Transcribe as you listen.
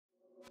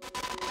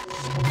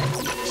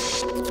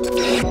Hi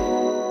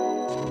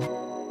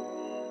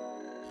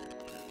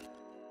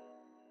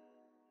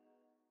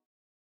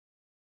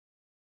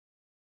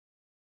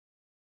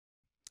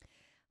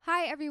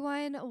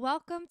everyone,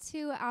 welcome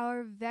to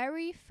our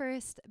very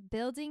first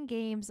Building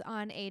Games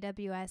on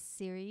AWS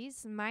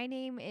series. My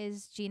name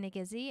is Gina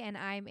Gizzi and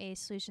I'm a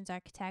solutions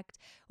architect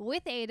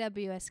with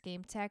AWS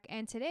Game Tech,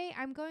 and today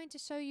I'm going to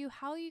show you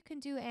how you can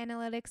do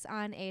analytics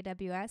on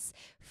AWS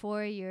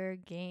for your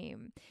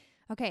game.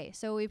 Okay,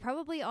 so we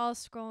probably all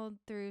scrolled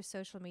through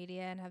social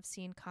media and have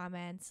seen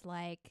comments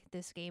like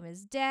this game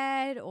is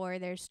dead, or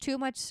there's too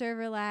much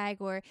server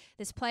lag, or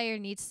this player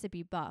needs to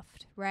be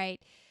buffed,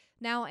 right?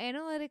 Now,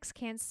 analytics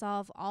can't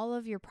solve all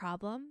of your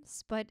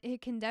problems, but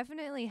it can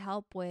definitely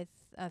help with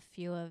a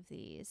few of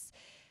these.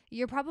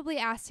 You're probably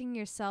asking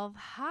yourself,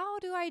 how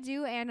do I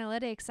do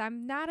analytics?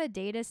 I'm not a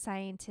data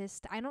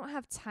scientist. I don't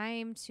have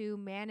time to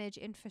manage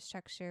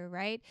infrastructure,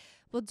 right?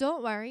 Well,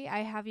 don't worry, I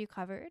have you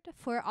covered.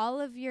 For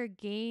all of your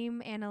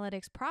game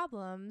analytics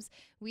problems,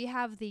 we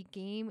have the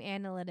game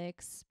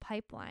analytics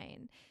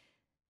pipeline.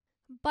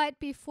 But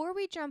before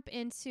we jump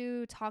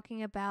into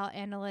talking about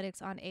analytics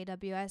on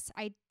AWS,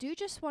 I do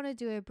just want to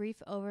do a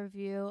brief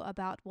overview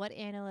about what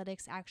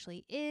analytics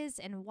actually is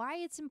and why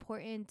it's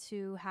important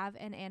to have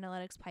an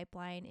analytics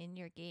pipeline in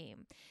your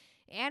game.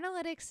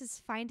 Analytics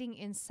is finding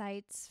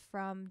insights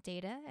from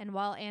data, and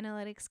while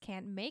analytics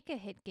can't make a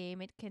hit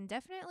game, it can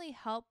definitely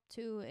help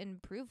to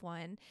improve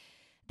one.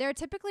 There are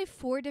typically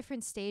 4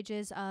 different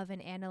stages of an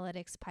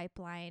analytics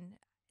pipeline,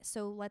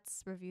 so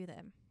let's review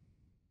them.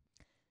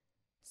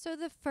 So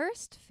the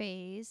first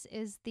phase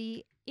is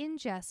the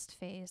ingest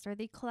phase, or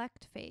the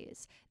collect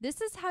phase.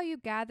 This is how you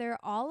gather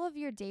all of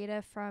your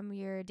data from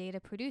your data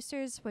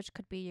producers, which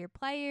could be your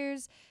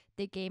players,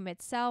 the game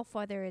itself,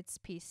 whether it's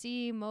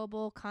PC,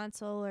 mobile,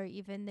 console, or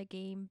even the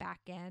game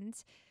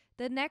backend.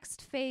 The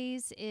next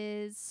phase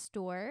is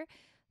store.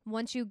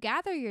 Once you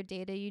gather your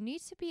data, you need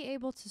to be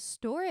able to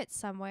store it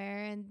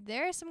somewhere, and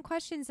there are some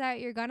questions that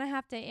you're going to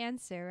have to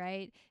answer,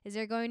 right? Is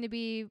there going to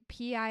be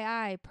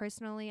PII,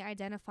 personally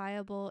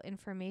identifiable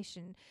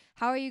information?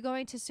 How are you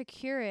going to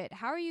secure it?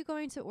 How are you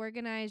going to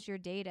organize your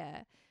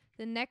data?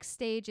 The next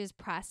stage is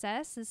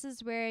process. This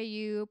is where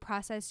you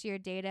process your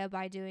data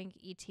by doing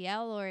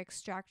ETL, or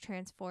extract,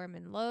 transform,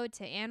 and load,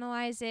 to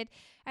analyze it.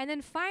 And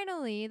then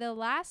finally, the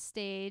last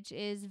stage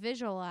is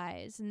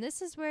visualize. And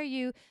this is where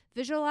you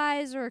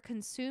visualize or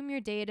consume your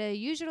data,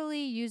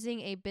 usually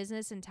using a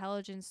business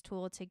intelligence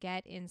tool to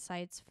get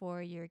insights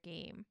for your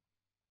game.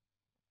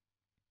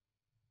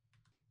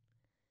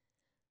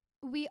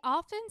 We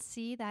often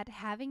see that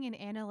having an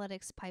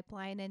analytics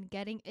pipeline and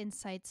getting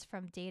insights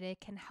from data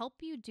can help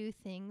you do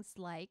things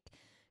like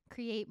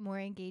create more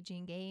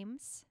engaging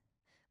games,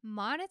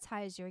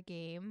 monetize your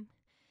game.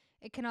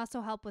 It can also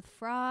help with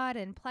fraud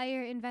and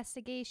player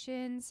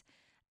investigations,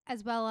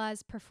 as well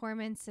as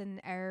performance and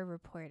error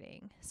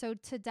reporting. So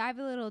to dive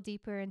a little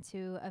deeper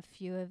into a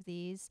few of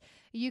these,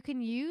 you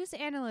can use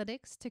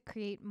analytics to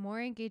create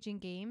more engaging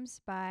games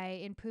by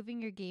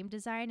improving your game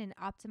design and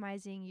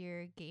optimizing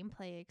your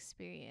gameplay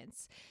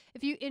experience.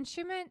 If you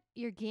instrument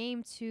your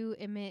game to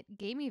emit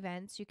game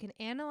events, you can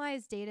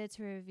analyze data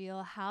to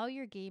reveal how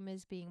your game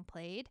is being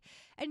played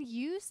and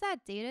use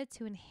that data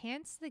to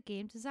enhance the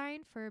game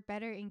design for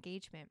better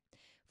engagement.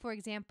 For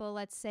example,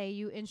 let's say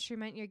you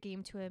instrument your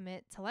game to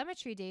emit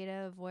telemetry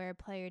data of where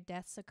player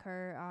deaths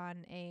occur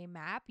on a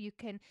map. You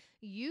can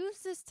use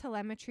this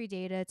telemetry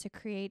data to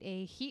create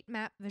a heat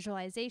map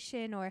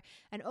visualization or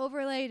an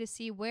overlay to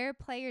see where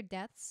player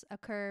deaths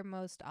occur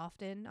most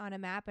often on a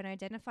map and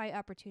identify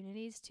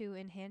opportunities to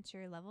enhance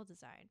your level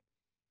design.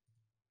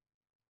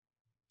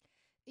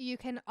 You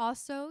can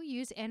also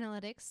use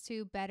analytics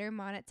to better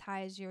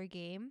monetize your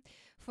game.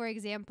 For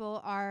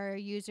example, are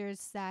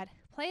users that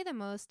play the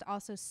most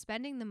also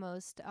spending the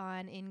most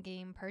on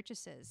in-game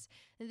purchases?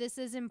 This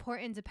is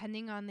important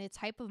depending on the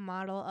type of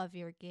model of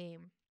your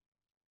game.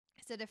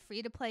 Is it a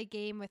free-to-play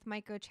game with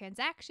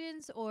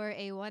microtransactions or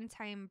a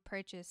one-time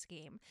purchase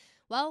game?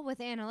 Well, with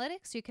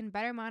analytics, you can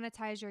better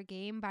monetize your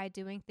game by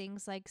doing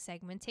things like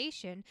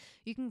segmentation.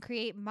 You can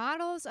create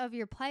models of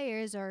your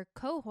players or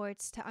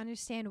cohorts to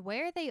understand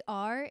where they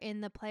are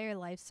in the player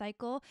life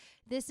cycle.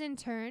 This in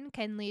turn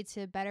can lead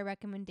to better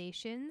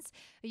recommendations.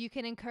 You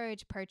can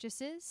encourage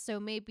purchases. So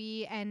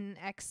maybe an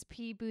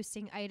XP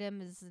boosting item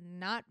is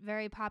not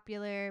very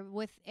popular.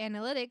 With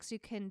analytics, you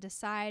can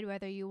decide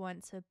whether you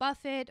want to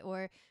buff it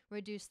or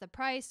reduce the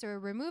price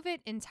or remove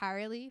it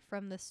entirely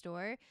from the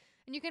store.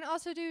 And you can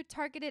also do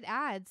targeted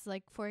ads,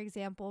 like, for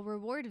example,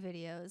 reward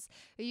videos.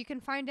 You can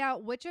find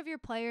out which of your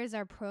players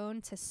are prone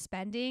to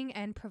spending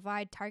and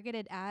provide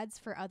targeted ads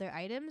for other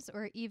items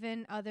or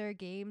even other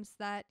games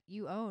that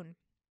you own.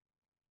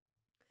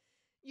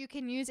 You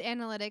can use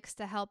analytics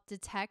to help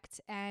detect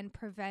and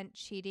prevent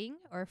cheating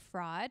or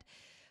fraud.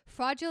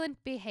 Fraudulent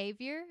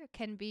behavior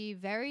can be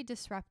very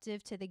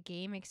disruptive to the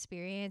game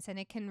experience and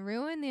it can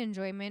ruin the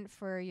enjoyment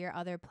for your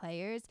other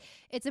players.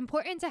 It's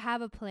important to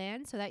have a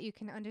plan so that you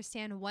can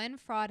understand when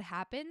fraud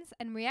happens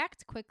and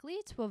react quickly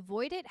to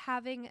avoid it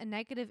having a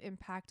negative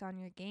impact on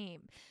your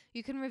game.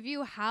 You can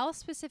review how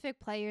specific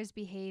players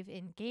behave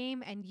in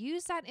game and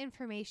use that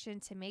information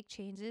to make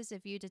changes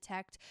if you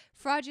detect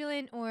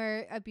fraudulent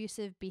or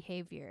abusive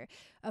behavior.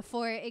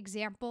 For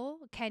example,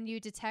 can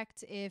you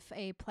detect if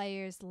a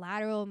player's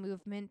lateral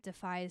movement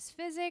defies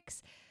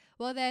physics?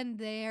 Well, then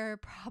they're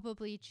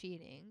probably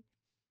cheating.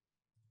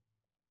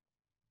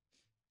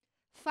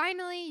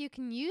 Finally, you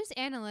can use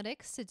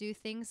analytics to do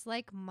things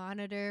like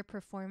monitor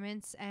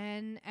performance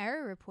and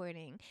error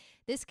reporting.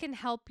 This can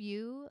help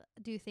you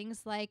do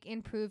things like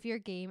improve your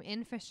game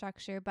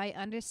infrastructure by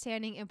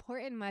understanding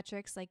important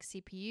metrics like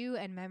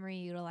CPU and memory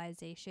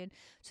utilization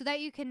so that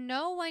you can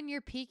know when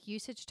your peak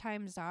usage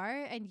times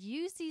are and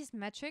use these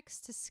metrics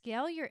to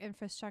scale your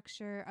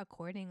infrastructure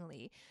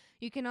accordingly.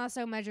 You can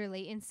also measure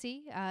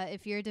latency.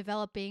 If you're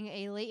developing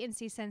a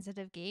latency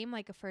sensitive game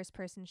like a first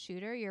person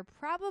shooter, you're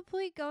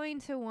probably going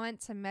to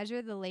want to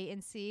measure the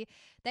latency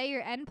that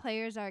your end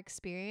players are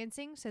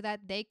experiencing so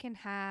that they can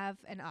have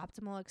an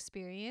optimal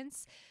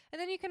experience. And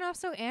then you can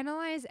also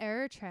analyze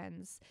error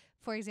trends.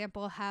 For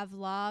example, have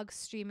logs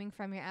streaming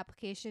from your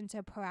application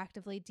to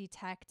proactively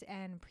detect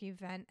and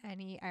prevent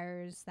any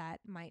errors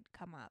that might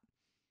come up.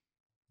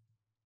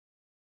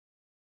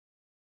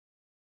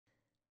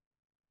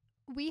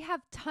 We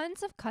have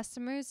tons of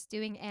customers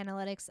doing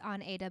analytics on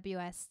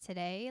AWS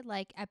today,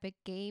 like Epic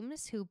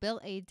Games, who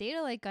built a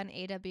data lake on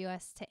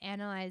AWS to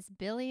analyze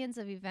billions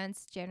of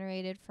events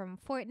generated from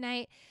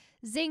Fortnite,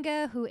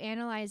 Zynga, who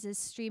analyzes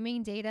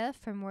streaming data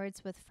from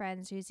Words with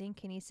Friends using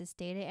Kinesis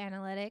data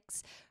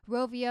analytics,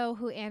 Rovio,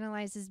 who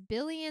analyzes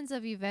billions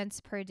of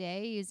events per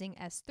day using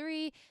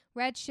S3,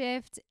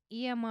 Redshift,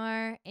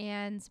 EMR,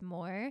 and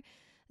more.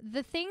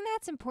 The thing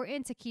that's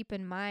important to keep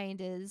in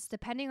mind is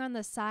depending on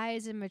the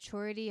size and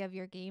maturity of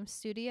your game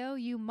studio,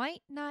 you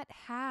might not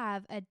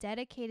have a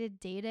dedicated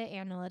data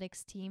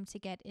analytics team to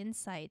get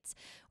insights,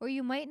 or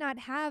you might not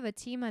have a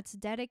team that's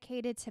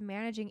dedicated to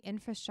managing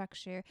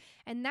infrastructure.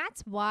 And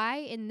that's why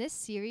in this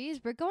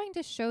series, we're going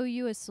to show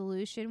you a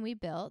solution we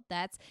built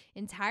that's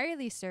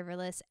entirely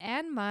serverless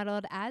and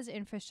modeled as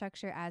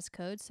infrastructure as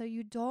code, so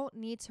you don't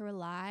need to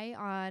rely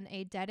on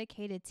a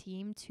dedicated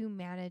team to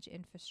manage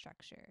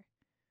infrastructure.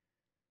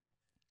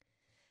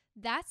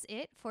 That's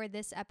it for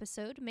this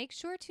episode. Make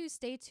sure to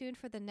stay tuned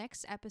for the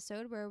next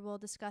episode where we'll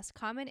discuss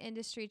common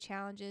industry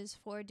challenges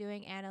for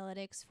doing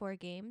analytics for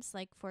games,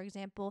 like, for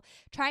example,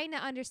 trying to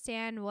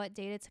understand what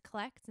data to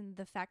collect and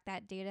the fact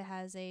that data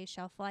has a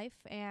shelf life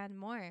and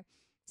more.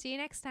 See you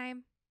next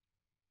time.